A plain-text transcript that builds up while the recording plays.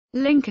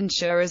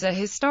Lincolnshire is a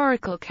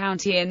historical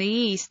county in the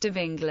east of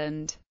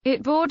England.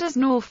 It borders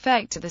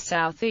Norfolk to the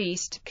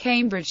southeast,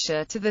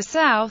 Cambridgeshire to the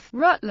south,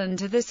 Rutland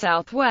to the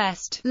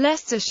southwest,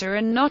 Leicestershire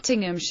and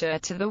Nottinghamshire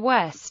to the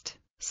west,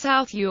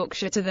 South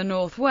Yorkshire to the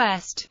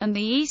northwest, and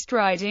the East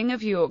Riding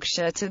of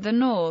Yorkshire to the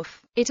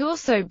north. It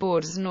also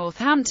borders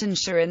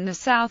Northamptonshire in the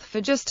south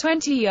for just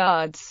 20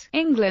 yards,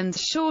 England's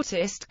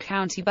shortest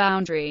county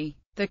boundary.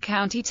 The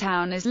county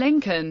town is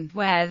Lincoln,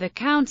 where the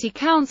county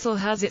council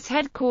has its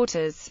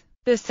headquarters.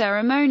 The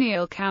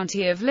ceremonial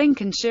county of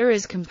Lincolnshire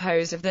is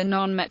composed of the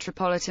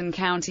non-metropolitan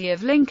county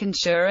of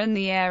Lincolnshire and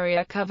the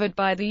area covered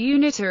by the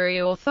unitary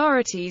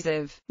authorities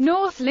of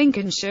North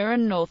Lincolnshire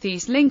and North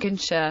East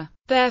Lincolnshire.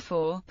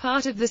 Therefore,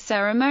 part of the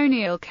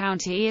ceremonial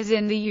county is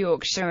in the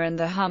Yorkshire and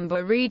the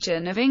Humber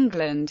region of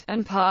England,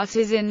 and part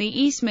is in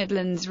the East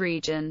Midlands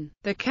region.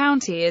 The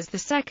county is the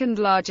second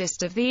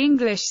largest of the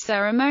English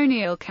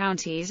ceremonial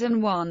counties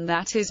and one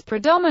that is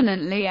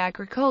predominantly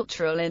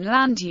agricultural in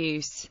land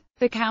use.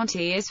 The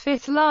county is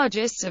fifth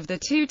largest of the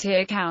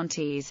two-tier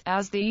counties,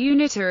 as the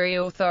unitary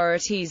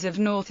authorities of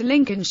North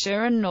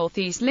Lincolnshire and North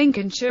East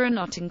Lincolnshire are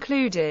not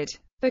included.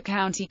 The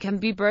county can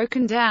be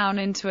broken down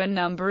into a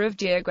number of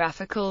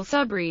geographical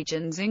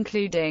subregions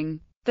including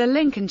the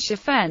Lincolnshire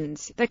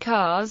Fens, the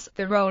Cars,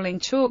 the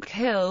rolling chalk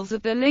hills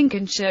of the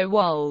Lincolnshire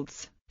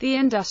Wolds, the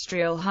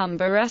industrial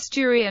Humber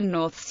estuary and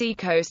North Sea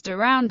coast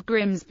around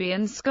Grimsby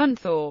and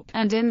Scunthorpe,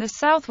 and in the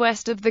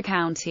southwest of the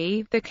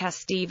county, the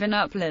Kesteven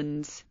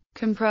uplands,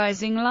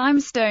 comprising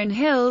limestone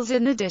hills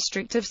in the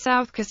district of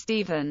South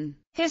Kesteven.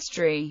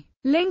 History.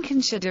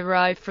 Lincolnshire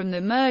derived from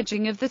the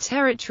merging of the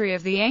territory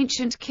of the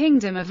ancient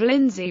kingdom of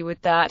Lindsey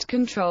with that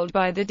controlled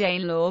by the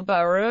Danelaw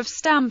borough of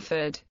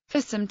Stamford.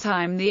 For some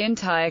time the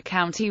entire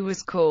county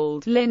was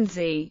called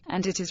Lindsey,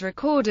 and it is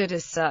recorded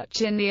as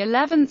such in the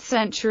 11th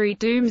century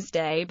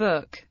Domesday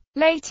Book.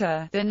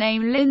 Later, the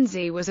name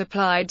Lindsey was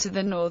applied to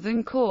the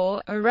northern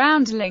core,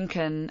 around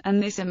Lincoln,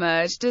 and this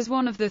emerged as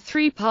one of the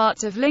three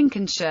parts of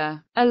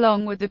Lincolnshire,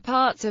 along with the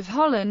parts of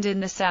Holland in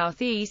the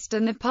southeast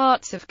and the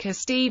parts of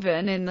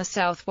Kesteven in the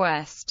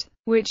southwest,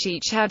 which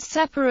each had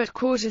separate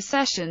quarter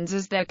sessions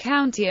as their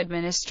county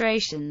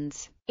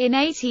administrations. In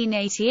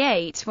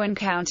 1888, when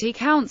county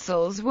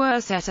councils were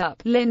set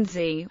up,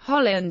 Lindsey,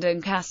 Holland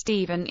and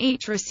Kesteven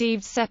each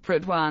received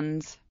separate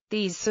ones.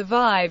 These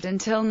survived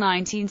until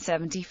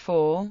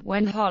 1974,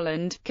 when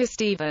Holland,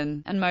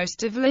 Kesteven, and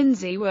most of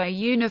Lindsey were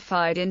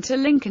unified into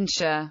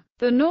Lincolnshire.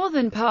 The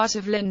northern part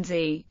of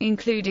Lindsey,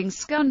 including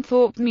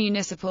Scunthorpe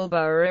Municipal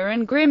Borough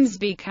and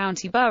Grimsby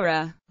County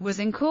Borough, was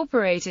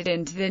incorporated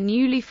into the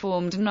newly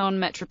formed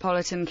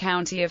non-metropolitan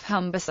county of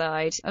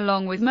Humberside,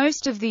 along with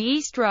most of the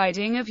East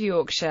Riding of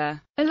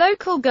Yorkshire. A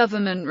local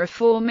government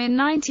reform in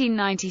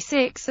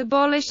 1996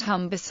 abolished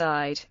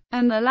Humberside,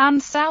 and the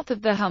land south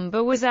of the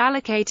Humber was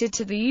allocated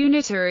to the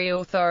unitary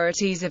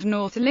authorities of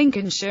North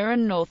Lincolnshire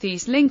and North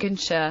East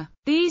Lincolnshire.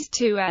 These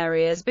two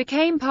areas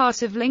became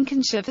part of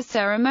Lincolnshire for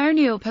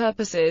ceremonial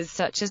purposes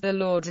such as the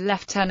Lord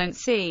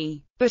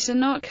Lieutenancy, but are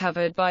not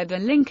covered by the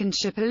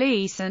Lincolnshire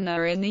Police and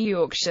are in the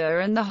Yorkshire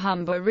and the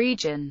Humber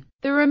region.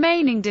 The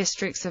remaining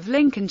districts of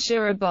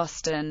Lincolnshire are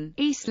Boston,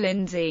 East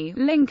Lindsey,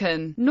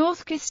 Lincoln,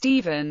 North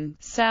Kesteven,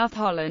 South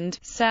Holland,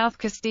 South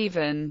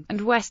Kesteven, and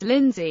West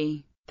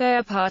Lindsey. They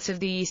are part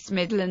of the East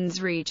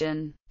Midlands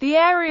region. The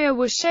area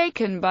was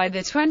shaken by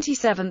the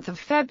 27th of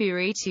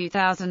February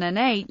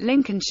 2008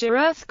 Lincolnshire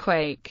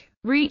earthquake,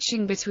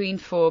 reaching between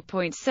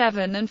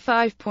 4.7 and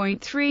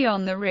 5.3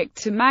 on the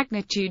Richter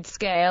magnitude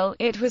scale.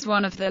 It was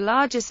one of the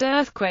largest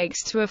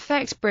earthquakes to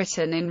affect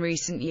Britain in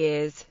recent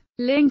years.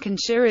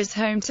 Lincolnshire is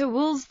home to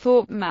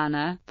Woolsthorpe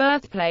Manor,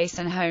 birthplace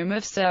and home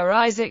of Sir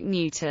Isaac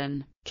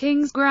Newton.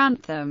 King's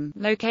Grantham,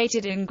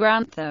 located in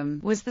Grantham,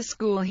 was the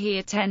school he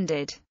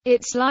attended.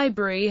 Its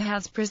library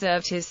has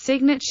preserved his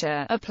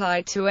signature,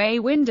 applied to a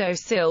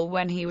windowsill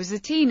when he was a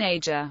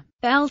teenager.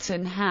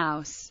 Belton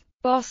House,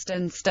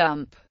 Boston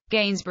Stump,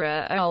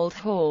 Gainsborough Old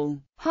Hall,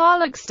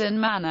 Harloxton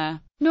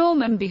Manor,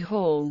 Normanby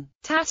Hall,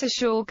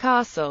 Tattershall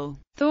Castle,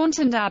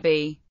 Thornton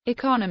Abbey.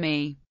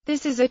 Economy.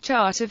 This is a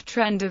chart of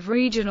trend of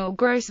regional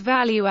gross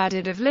value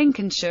added of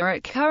Lincolnshire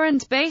at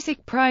current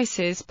basic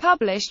prices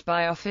published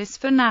by Office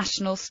for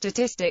National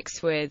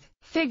Statistics with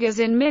figures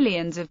in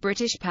millions of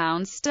British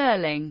pounds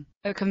sterling.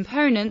 A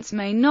components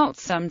may not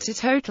sum to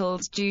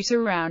totals due to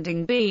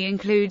rounding. B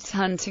includes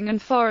hunting and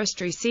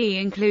forestry, C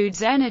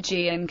includes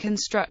energy and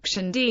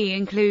construction, D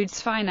includes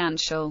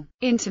financial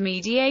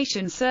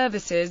intermediation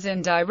services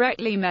and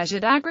directly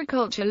measured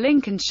agriculture.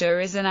 Lincolnshire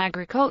is an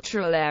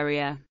agricultural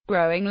area,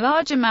 growing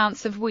large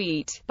amounts of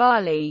wheat,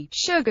 barley,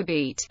 sugar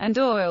beet, and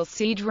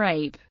oilseed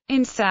rape.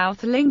 In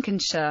South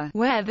Lincolnshire,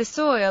 where the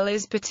soil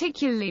is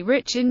particularly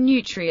rich in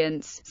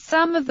nutrients,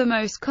 some of the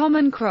most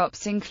common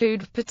crops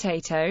include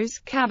potatoes,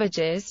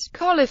 cabbages,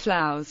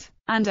 cauliflowers,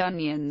 and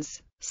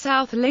onions.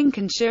 South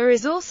Lincolnshire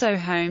is also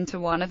home to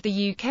one of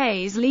the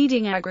UK's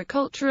leading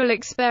agricultural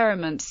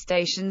experiment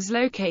stations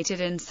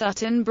located in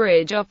Sutton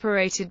Bridge,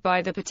 operated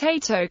by the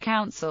Potato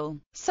Council.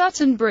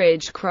 Sutton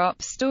Bridge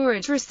Crop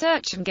Storage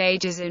Research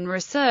engages in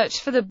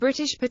research for the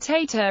British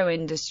potato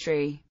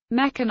industry.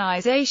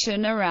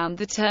 Mechanisation around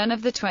the turn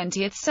of the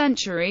 20th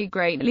century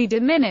greatly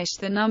diminished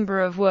the number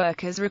of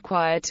workers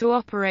required to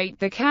operate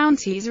the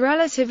county's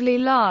relatively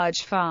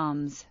large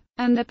farms,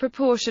 and the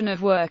proportion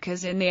of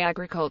workers in the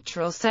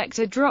agricultural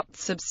sector dropped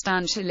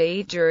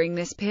substantially during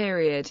this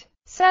period.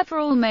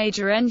 Several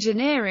major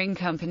engineering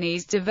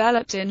companies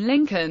developed in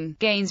Lincoln,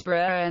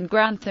 Gainsborough and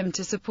Grantham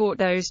to support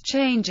those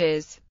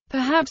changes.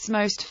 Perhaps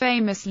most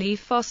famously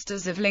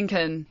Foster's of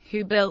Lincoln,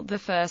 who built the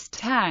first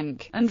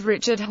tank, and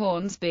Richard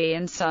Hornsby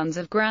and Sons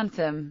of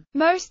Grantham.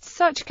 Most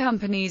such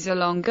companies are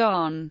long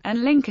gone,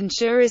 and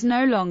Lincolnshire is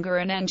no longer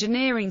an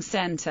engineering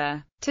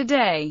centre.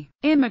 Today,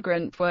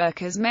 immigrant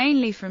workers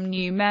mainly from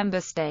new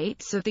member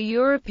states of the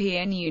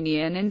European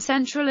Union in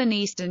Central and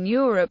Eastern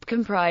Europe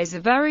comprise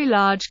a very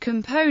large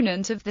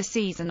component of the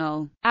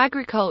seasonal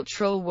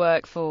agricultural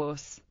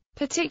workforce,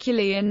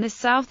 particularly in the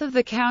south of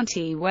the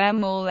county, where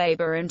more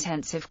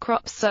labor-intensive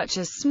crops such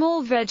as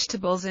small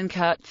vegetables and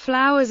cut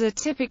flowers are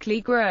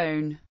typically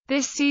grown.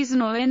 This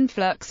seasonal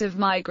influx of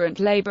migrant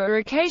labor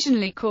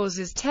occasionally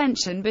causes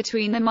tension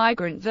between the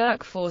migrant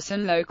workforce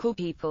and local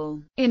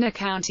people, in a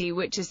county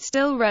which is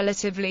still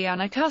relatively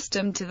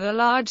unaccustomed to the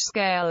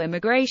large-scale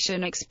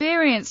immigration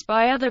experienced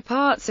by other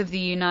parts of the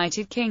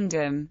United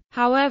Kingdom.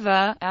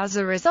 However, as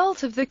a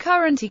result of the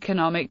current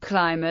economic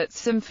climate,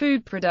 some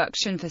food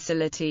production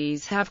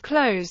facilities have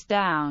closed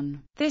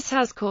down. This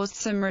has caused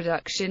some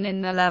reduction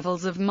in the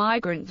levels of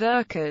migrant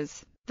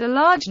workers. The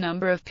large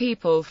number of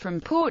people from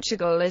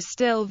Portugal is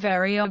still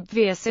very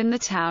obvious in the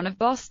town of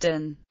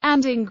Boston,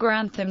 and in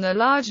Grantham the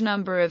large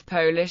number of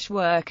Polish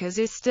workers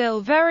is still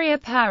very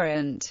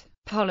apparent.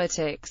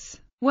 Politics.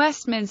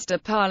 Westminster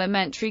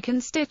parliamentary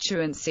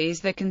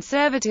constituencies. The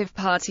Conservative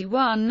Party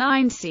won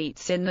 9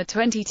 seats in the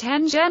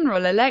 2010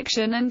 general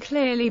election and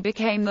clearly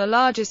became the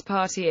largest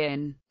party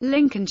in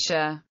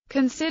Lincolnshire,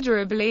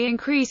 considerably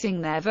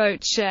increasing their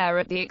vote share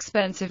at the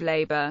expense of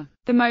Labour.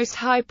 The most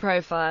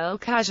high-profile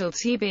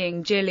casualty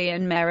being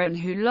Gillian Merron,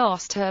 who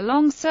lost her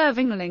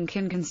long-serving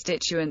Lincoln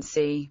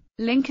constituency.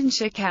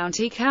 Lincolnshire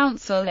County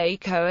Council. A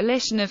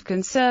coalition of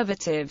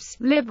Conservatives,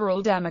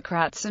 Liberal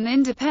Democrats and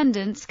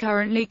Independents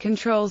currently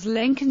controls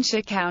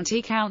Lincolnshire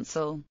County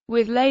Council,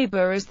 with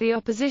Labour as the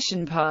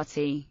opposition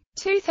party.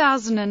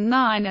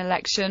 2009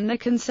 election. The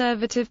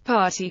Conservative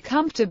Party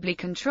comfortably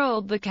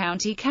controlled the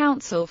county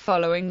council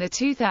following the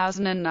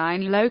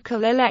 2009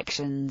 local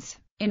elections,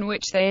 in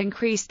which they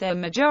increased their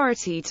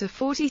majority to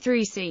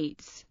 43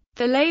 seats.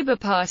 The Labour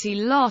Party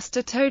lost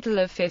a total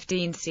of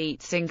 15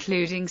 seats,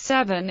 including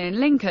 7 in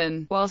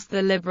Lincoln, whilst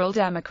the Liberal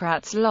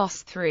Democrats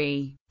lost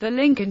 3. The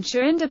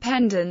Lincolnshire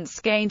Independents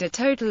gained a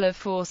total of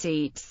 4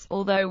 seats,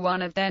 although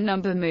one of their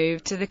number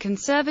moved to the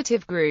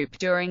Conservative group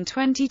during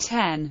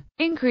 2010,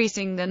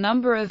 increasing the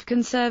number of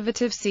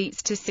Conservative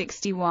seats to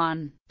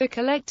 61. The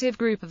collective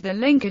group of the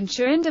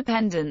Lincolnshire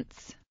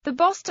Independents, the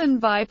Boston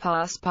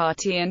Bypass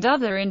Party and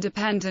other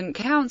independent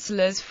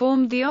councillors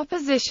formed the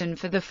opposition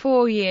for the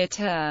 4-year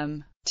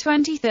term.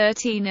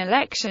 2013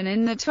 election.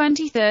 In the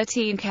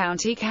 2013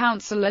 county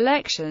council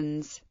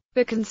elections,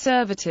 the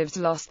Conservatives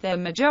lost their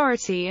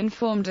majority and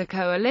formed a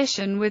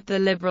coalition with the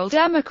Liberal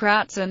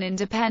Democrats and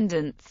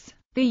Independents.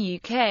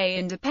 The UK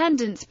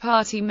Independence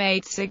Party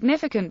made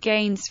significant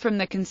gains from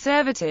the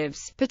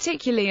Conservatives,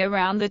 particularly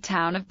around the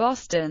town of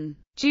Boston,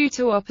 due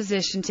to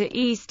opposition to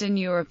Eastern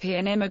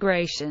European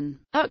immigration.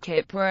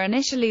 UKIP were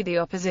initially the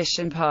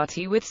opposition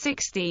party with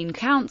 16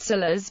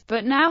 councillors,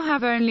 but now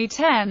have only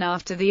 10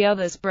 after the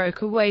others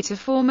broke away to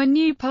form a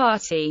new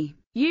party,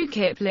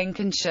 UKIP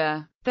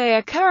Lincolnshire. They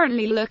are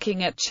currently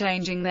looking at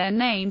changing their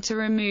name to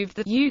remove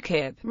the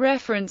UKIP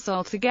reference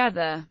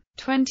altogether.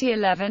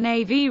 2011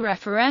 AV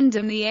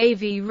referendum. The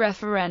AV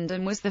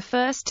referendum was the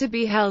first to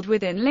be held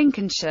within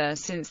Lincolnshire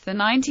since the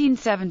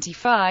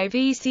 1975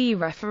 EC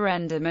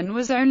referendum and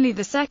was only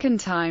the second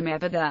time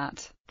ever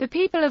that the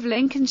people of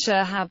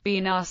Lincolnshire have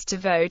been asked to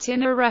vote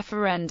in a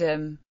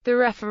referendum. The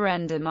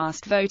referendum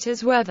asked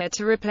voters whether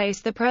to replace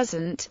the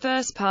present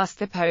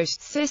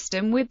first-past-the-post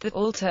system with the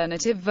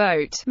alternative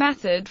vote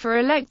method for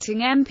electing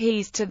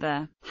MPs to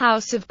the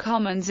House of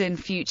Commons in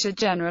future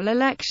general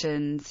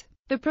elections.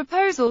 The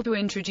proposal to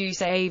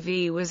introduce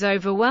AV was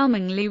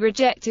overwhelmingly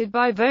rejected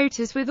by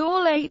voters, with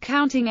all 8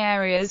 counting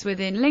areas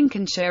within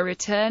Lincolnshire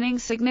returning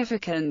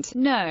significant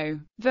no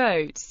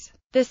votes.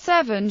 The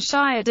 7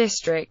 shire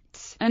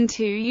districts and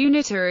 2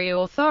 unitary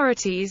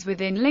authorities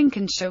within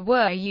Lincolnshire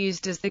were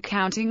used as the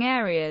counting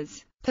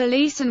areas.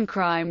 Police and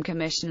crime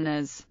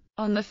commissioners.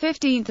 On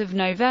 15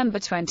 November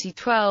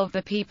 2012,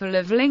 the people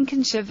of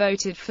Lincolnshire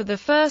voted for the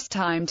first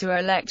time to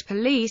elect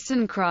police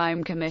and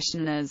crime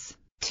commissioners.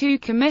 2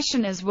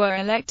 commissioners were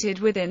elected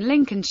within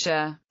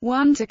Lincolnshire,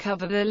 one to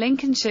cover the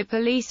Lincolnshire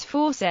police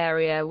force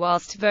area,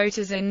 whilst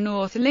voters in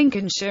North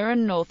Lincolnshire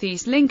and North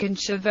East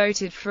Lincolnshire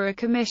voted for a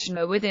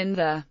commissioner within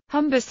the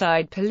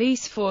Humberside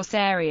police force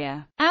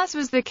area. As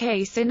was the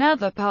case in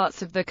other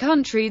parts of the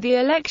country, the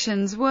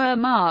elections were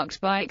marked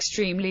by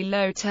extremely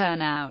low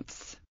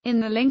turnouts. In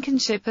the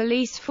Lincolnshire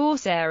police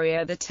force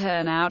area the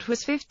turnout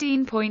was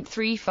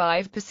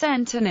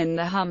 15.35% and in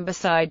the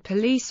Humberside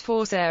police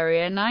force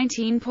area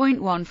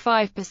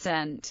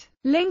 19.15%.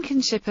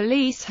 Lincolnshire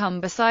Police,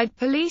 Humberside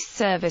Police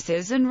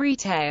Services and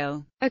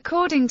Retail.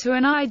 According to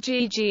an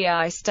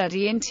IGGI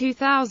study in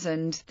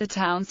 2000, the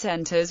town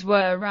centres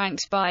were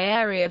ranked by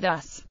area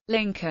thus: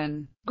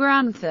 Lincoln,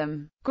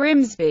 Grantham,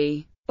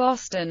 Grimsby,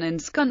 Boston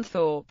and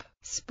Scunthorpe,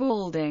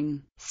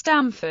 Spalding,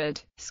 Stamford,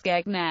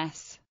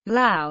 Skegness,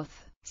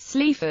 Louth,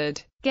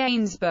 Sleaford,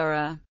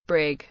 Gainsborough,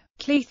 Brigg,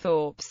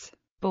 Cleethorpes,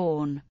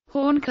 Bourne,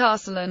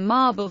 Horncastle and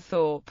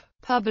Marblethorpe.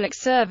 Public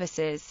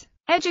services.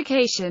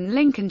 Education.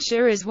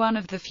 Lincolnshire is one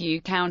of the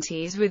few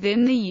counties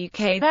within the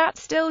UK that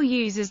still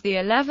uses the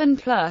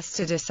 11+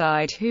 to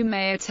decide who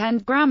may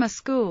attend grammar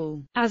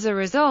school. As a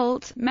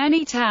result,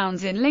 many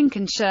towns in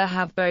Lincolnshire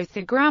have both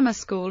a grammar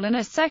school and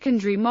a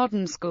secondary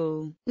modern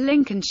school.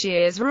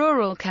 Lincolnshire's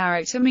rural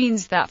character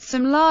means that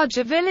some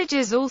larger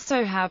villages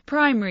also have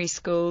primary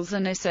schools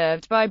and are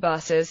served by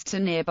buses to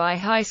nearby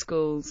high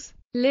schools.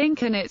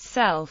 Lincoln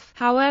itself,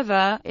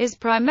 however, is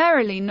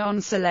primarily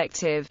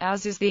non-selective,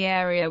 as is the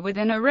area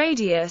within a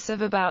radius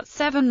of about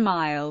 7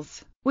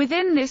 miles.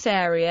 Within this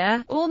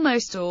area,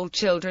 almost all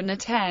children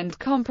attend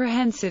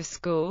comprehensive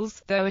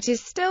schools, though it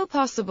is still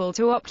possible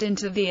to opt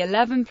into the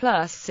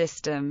 11+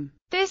 system.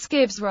 This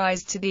gives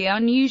rise to the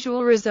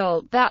unusual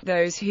result that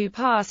those who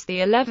pass the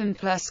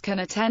 11+ can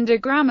attend a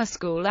grammar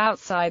school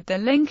outside the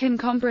Lincoln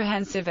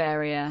comprehensive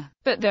area,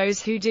 but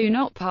those who do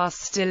not pass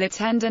still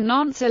attend a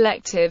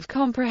non-selective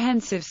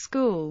comprehensive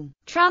school.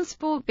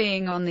 Transport.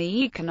 Being on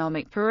the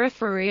economic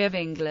periphery of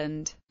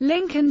England,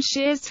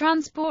 Lincolnshire's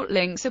transport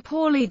links are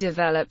poorly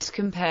developed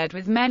compared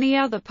with many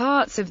other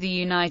parts of the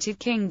United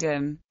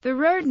Kingdom. The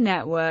road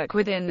network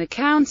within the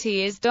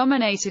county is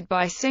dominated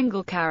by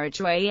single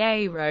carriageway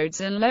A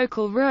roads and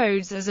local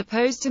roads as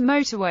opposed to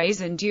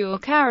motorways and dual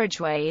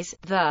carriageways.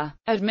 The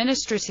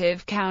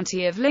administrative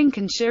county of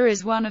Lincolnshire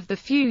is one of the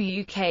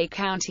few UK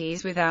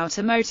counties without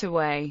a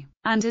motorway,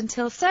 and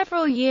until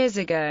several years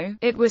ago,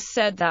 it was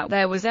said that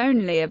there was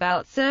only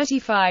about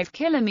 35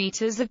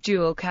 kilometres of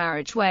dual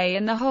carriageway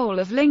in the whole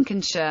of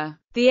Lincolnshire.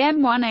 The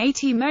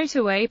M180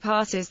 motorway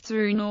passes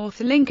through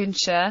North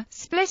Lincolnshire,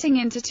 splitting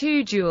into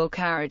 2 dual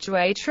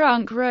carriageway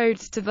trunk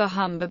roads to the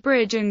Humber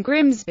Bridge and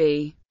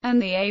Grimsby,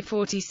 and the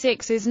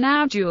A46 is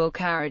now dual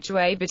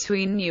carriageway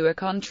between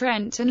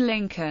Newark-on-Trent and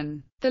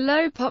Lincoln. The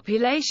low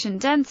population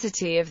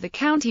density of the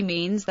county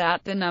means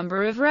that the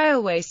number of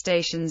railway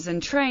stations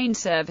and train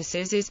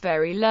services is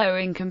very low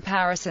in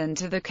comparison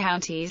to the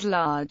county's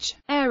large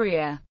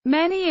area.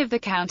 Many of the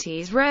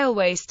county's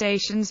railway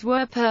stations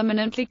were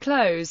permanently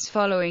closed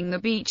following the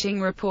Beeching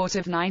Report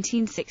of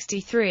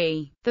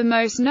 1963. The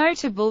most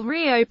notable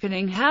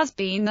reopening has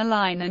been the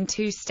line and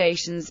 2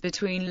 stations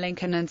between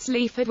Lincoln and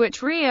Sleaford,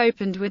 which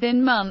reopened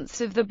within months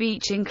of the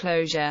Beeching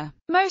closure.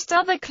 Most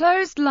other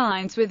closed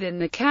lines within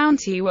the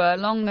county were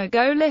long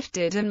ago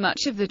lifted and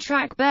much of the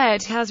track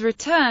bed has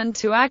returned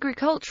to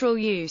agricultural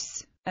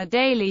use. A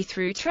daily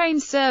through train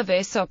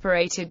service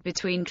operated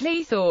between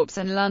Cleethorpes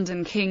and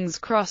London King's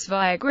Cross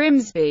via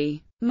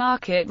Grimsby,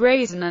 Market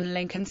Rasen and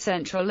Lincoln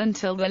Central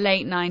until the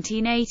late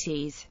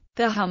 1980s.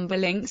 The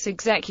Humberlinks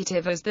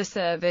Executive, as the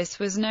service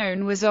was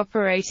known, was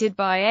operated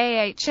by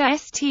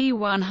AHST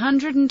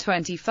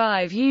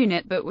 125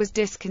 unit but was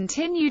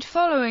discontinued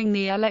following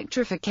the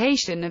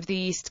electrification of the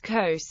East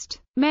Coast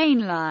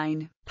Main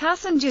Line.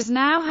 Passengers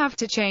now have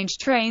to change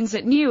trains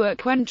at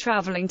Newark when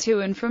travelling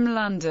to and from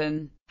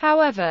London.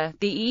 However,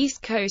 the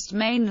East Coast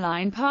Main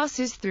Line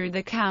passes through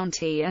the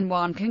county and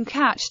one can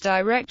catch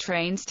direct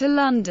trains to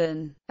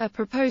London. A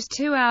proposed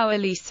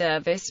 2-hourly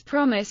service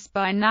promised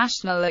by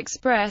National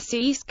Express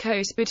East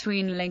Coast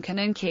between Lincoln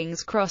and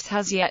King's Cross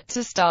has yet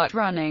to start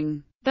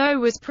running, though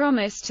was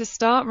promised to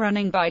start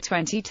running by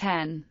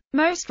 2010.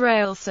 Most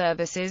rail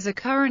services are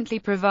currently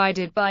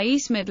provided by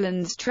East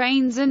Midlands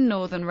Trains and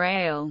Northern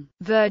Rail.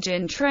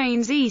 Virgin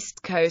Trains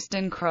East Coast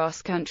and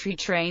Cross Country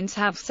Trains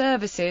have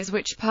services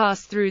which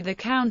pass through the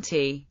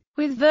county,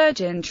 with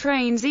Virgin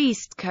Trains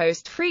East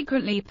Coast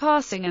frequently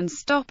passing and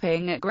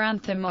stopping at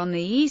Grantham on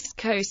the East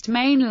Coast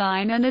Main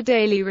Line and a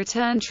daily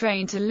return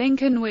train to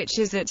Lincoln which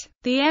is at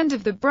the end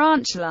of the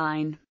branch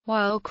line,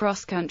 while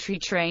cross-country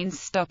trains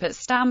stop at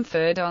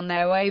Stamford on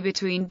their way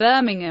between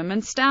Birmingham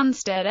and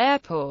Stansted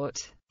Airport.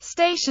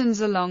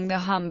 Stations along the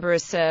Humber are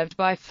served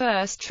by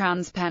First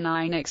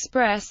Transpennine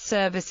Express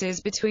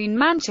services between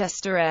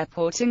Manchester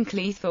Airport and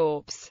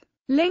Cleethorpes.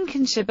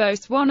 Lincolnshire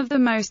boasts one of the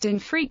most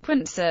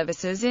infrequent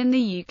services in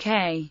the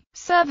UK.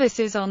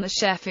 Services on the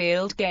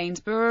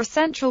Sheffield-Gainsborough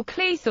Central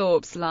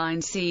Cleethorpes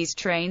line sees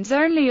trains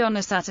only on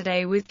a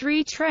Saturday with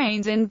 3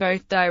 trains in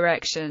both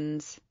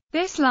directions.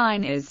 This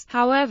line is,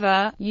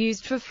 however,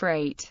 used for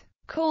freight.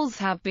 Calls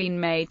have been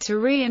made to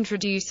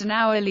reintroduce an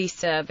hourly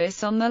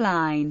service on the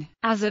line.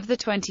 As of the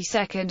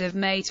 22nd of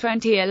May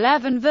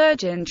 2011,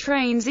 Virgin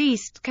Trains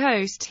East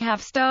Coast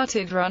have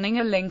started running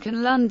a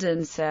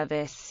Lincoln-London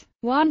service.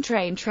 One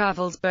train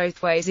travels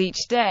both ways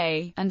each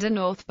day, and a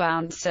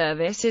northbound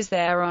service is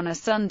there on a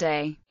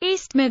Sunday.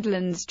 East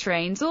Midlands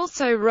trains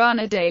also run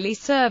a daily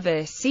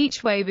service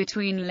each way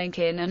between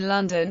Lincoln and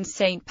London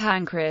St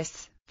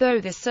Pancras, though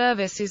the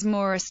service is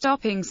more a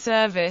stopping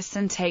service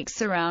and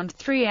takes around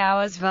 3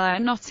 hours via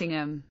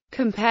Nottingham,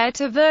 compared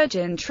to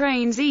Virgin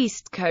Trains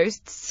East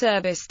Coast's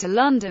service to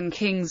London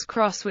King's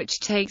Cross,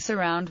 which takes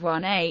around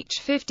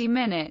 50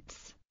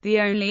 minutes. The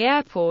only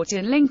airport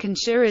in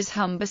Lincolnshire is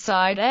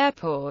Humberside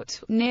Airport,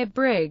 near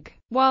Brigg.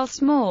 While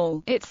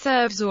small, it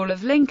serves all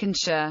of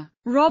Lincolnshire.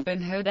 Robin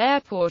Hood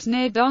Airport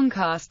near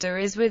Doncaster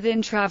is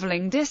within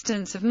travelling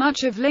distance of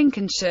much of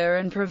Lincolnshire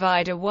and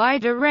provide a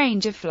wider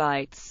range of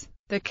flights.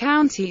 The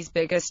county's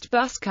biggest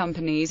bus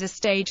companies are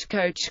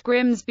Stagecoach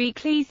Grimsby,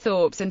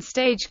 Cleethorpes and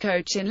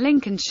Stagecoach in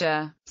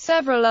Lincolnshire.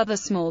 Several other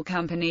small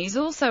companies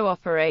also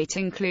operate,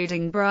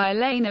 including Briar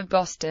Lane of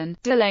Boston,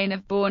 Delane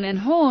of Bourne and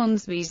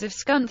Hornsby's of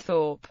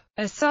Scunthorpe.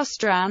 A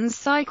Sustrans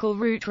cycle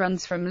route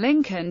runs from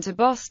Lincoln to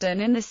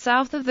Boston in the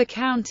south of the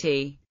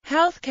county.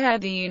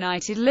 Healthcare. The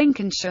United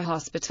Lincolnshire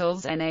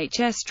Hospitals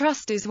NHS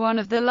Trust is one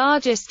of the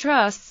largest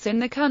trusts in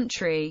the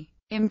country,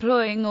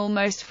 employing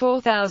almost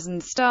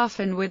 4,000 staff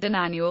and with an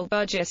annual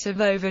budget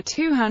of over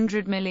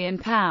 £200 million.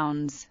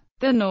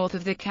 The north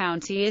of the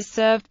county is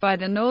served by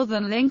the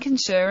Northern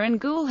Lincolnshire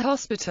and Goole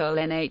Hospital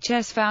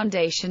NHS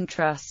Foundation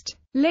Trust.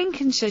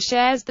 Lincolnshire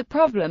shares the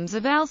problems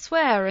of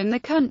elsewhere in the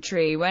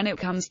country when it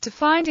comes to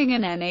finding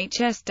an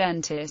NHS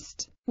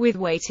dentist, with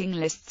waiting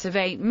lists of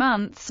 8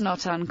 months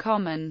not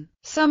uncommon.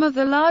 Some of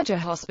the larger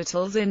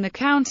hospitals in the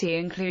county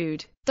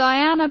include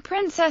Diana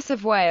Princess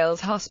of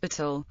Wales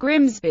Hospital,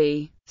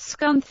 Grimsby,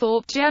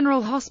 Scunthorpe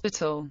General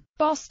Hospital,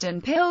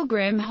 Boston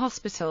Pilgrim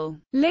Hospital,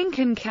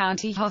 Lincoln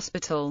County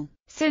Hospital.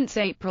 Since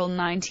April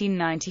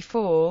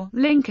 1994,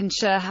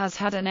 Lincolnshire has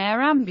had an air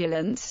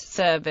ambulance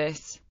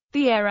service.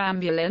 The air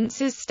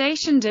ambulance is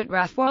stationed at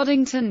RAF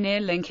Waddington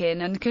near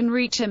Lincoln and can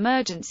reach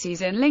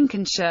emergencies in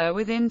Lincolnshire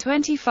within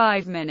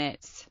 25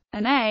 minutes.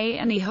 An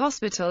A&E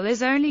hospital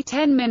is only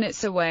 10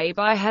 minutes away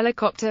by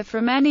helicopter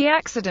from any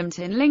accident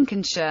in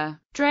Lincolnshire.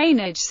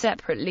 Drainage.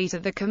 Separately to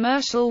the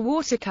commercial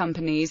water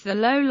companies, the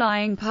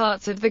low-lying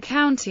parts of the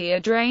county are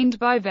drained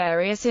by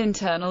various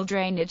internal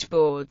drainage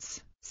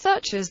boards,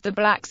 such as the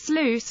Black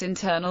Sluice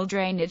Internal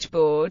Drainage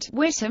Board,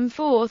 Whitham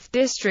 4th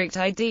District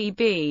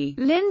IDB,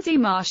 Lindsey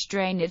Marsh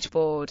Drainage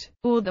Board,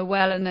 or the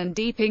Welland and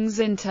Deepings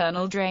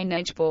Internal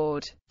Drainage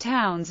Board.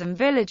 Towns and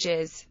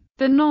villages.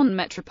 The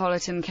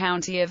non-metropolitan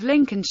county of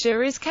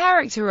Lincolnshire is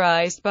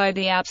characterised by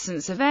the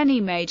absence of any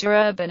major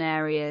urban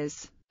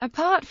areas,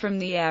 apart from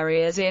the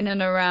areas in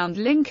and around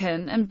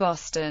Lincoln and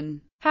Boston.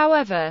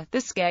 However, the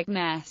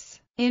Skegness,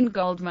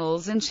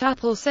 Ingoldsmulls and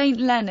Chapel St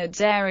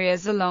Leonard's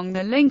areas along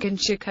the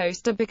Lincolnshire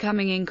coast are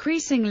becoming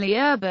increasingly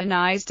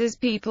urbanised as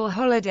people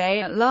holiday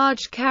at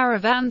large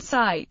caravan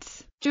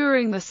sites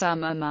during the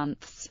summer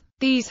months.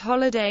 These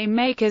holiday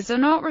makers are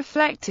not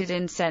reflected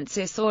in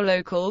census or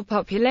local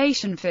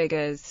population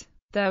figures,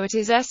 though it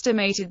is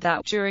estimated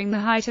that during the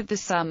height of the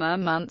summer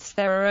months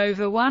there are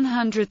over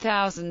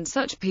 100,000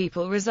 such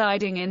people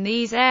residing in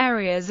these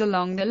areas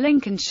along the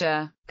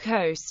Lincolnshire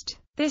coast.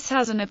 This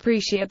has an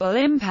appreciable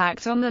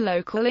impact on the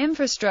local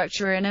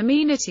infrastructure and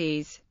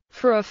amenities.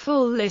 For a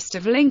full list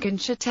of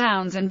Lincolnshire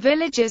towns and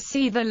villages,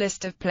 see the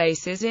list of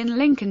places in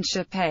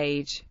Lincolnshire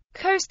page.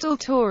 Coastal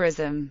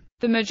tourism.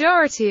 The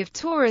majority of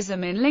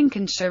tourism in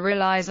Lincolnshire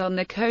relies on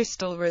the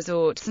coastal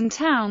resorts and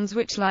towns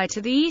which lie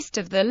to the east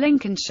of the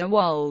Lincolnshire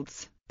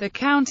Wolds. The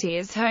county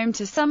is home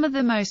to some of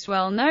the most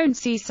well-known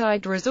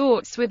seaside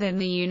resorts within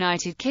the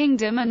United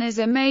Kingdom and is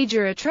a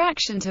major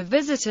attraction to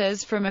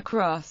visitors from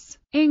across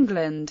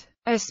England,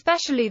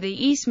 especially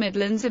the East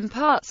Midlands and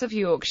parts of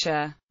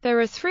Yorkshire. There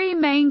are 3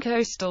 main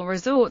coastal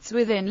resorts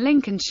within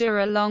Lincolnshire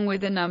along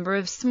with a number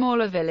of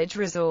smaller village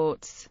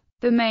resorts.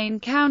 The main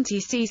county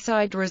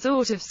seaside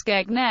resort of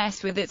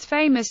Skegness, with its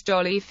famous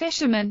Jolly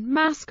Fisherman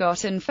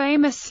mascot and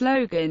famous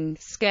slogan,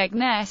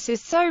 "Skegness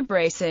is so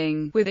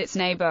bracing," with its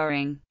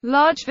neighbouring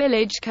large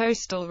village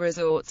coastal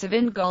resorts of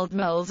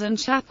Ingoldsmulls and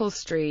Chapel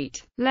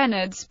St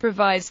Leonard's,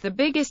 provides the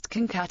biggest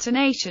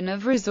concatenation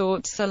of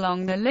resorts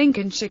along the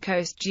Lincolnshire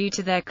coast due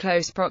to their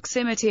close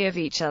proximity of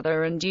each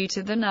other and due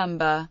to the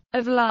number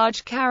of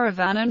large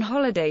caravan and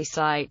holiday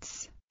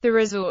sites. The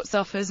resorts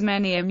offers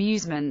many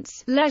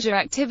amusements, leisure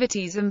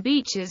activities and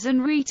beaches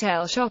and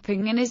retail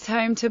shopping, and is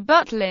home to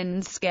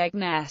Butlins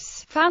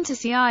Skegness,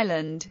 Fantasy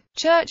Island,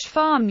 Church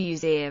Farm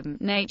Museum,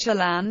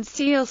 Natureland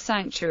Seal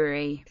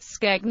Sanctuary,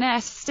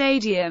 Skegness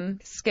Stadium,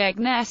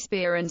 Skegness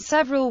Pier and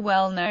several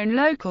well-known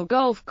local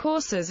golf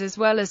courses, as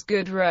well as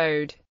good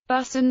road,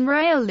 bus and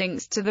rail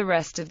links to the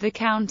rest of the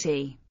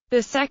county.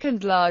 The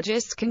second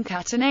largest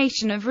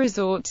concatenation of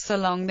resorts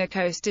along the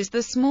coast is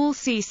the small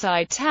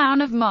seaside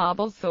town of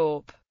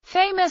Marblethorpe.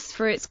 famous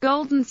for its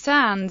golden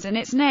sands and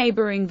its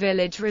neighbouring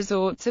village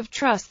resorts of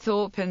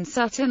Trusthorpe and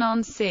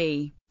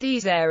Sutton-on-Sea.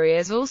 These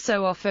areas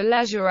also offer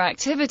leisure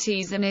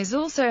activities and is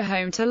also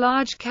home to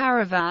large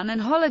caravan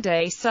and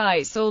holiday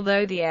sites,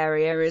 although the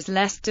area is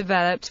less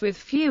developed with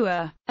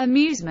fewer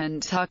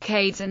amusement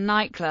arcades and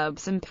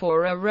nightclubs and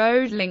poorer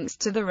road links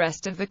to the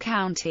rest of the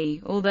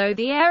county, although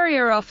the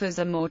area offers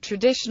a more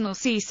traditional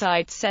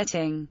seaside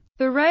setting.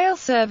 The rail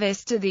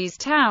service to these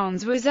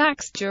towns was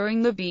axed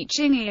during the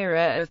beaching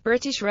era of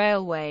British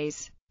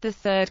Railways. The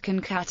third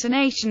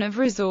concatenation of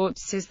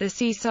resorts is the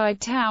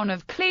seaside town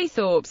of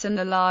Cleethorpes and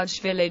the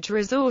large village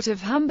resort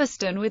of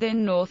Humberston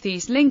within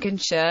northeast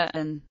Lincolnshire,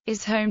 and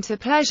is home to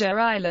Pleasure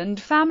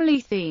Island Family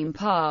Theme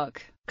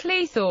Park.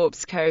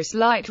 Cleethorpes Coast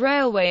Light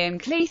Railway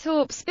and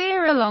Cleethorpes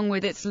Pier, along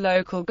with its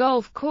local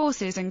golf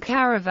courses and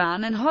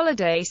caravan and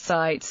holiday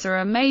sites, are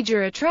a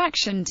major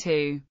attraction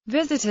to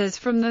visitors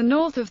from the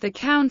north of the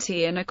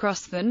county and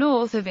across the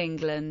north of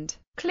England.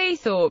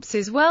 Cleethorpes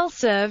is well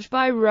served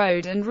by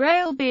road and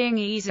rail, being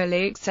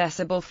easily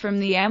accessible from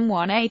the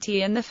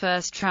M180 and the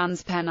first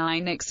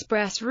Transpennine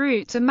Express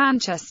route to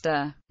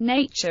Manchester.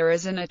 Nature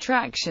is an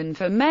attraction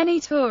for many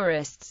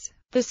tourists.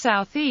 The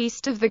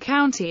southeast of the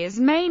county is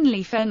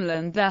mainly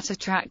fenland that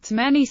attracts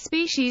many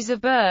species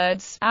of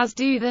birds, as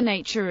do the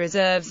nature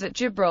reserves at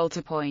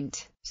Gibraltar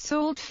Point,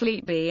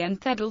 Saltfleetby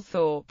and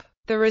Thedlethorpe.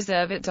 The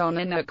reserve at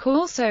Doninock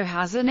also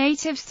has a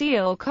native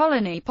seal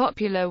colony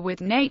popular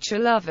with nature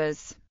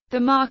lovers. The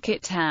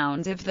market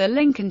towns of the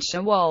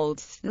Lincolnshire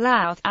Wolds,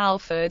 Louth,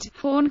 Alford,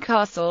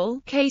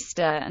 Horncastle,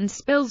 Caister and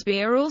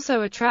Spilsby are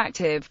also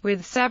attractive,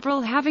 with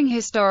several having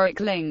historic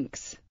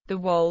links. The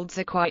Wolds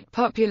are quite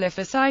popular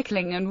for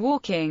cycling and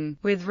walking,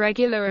 with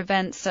regular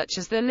events such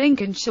as the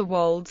Lincolnshire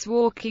Wolds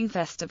Walking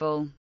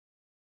Festival.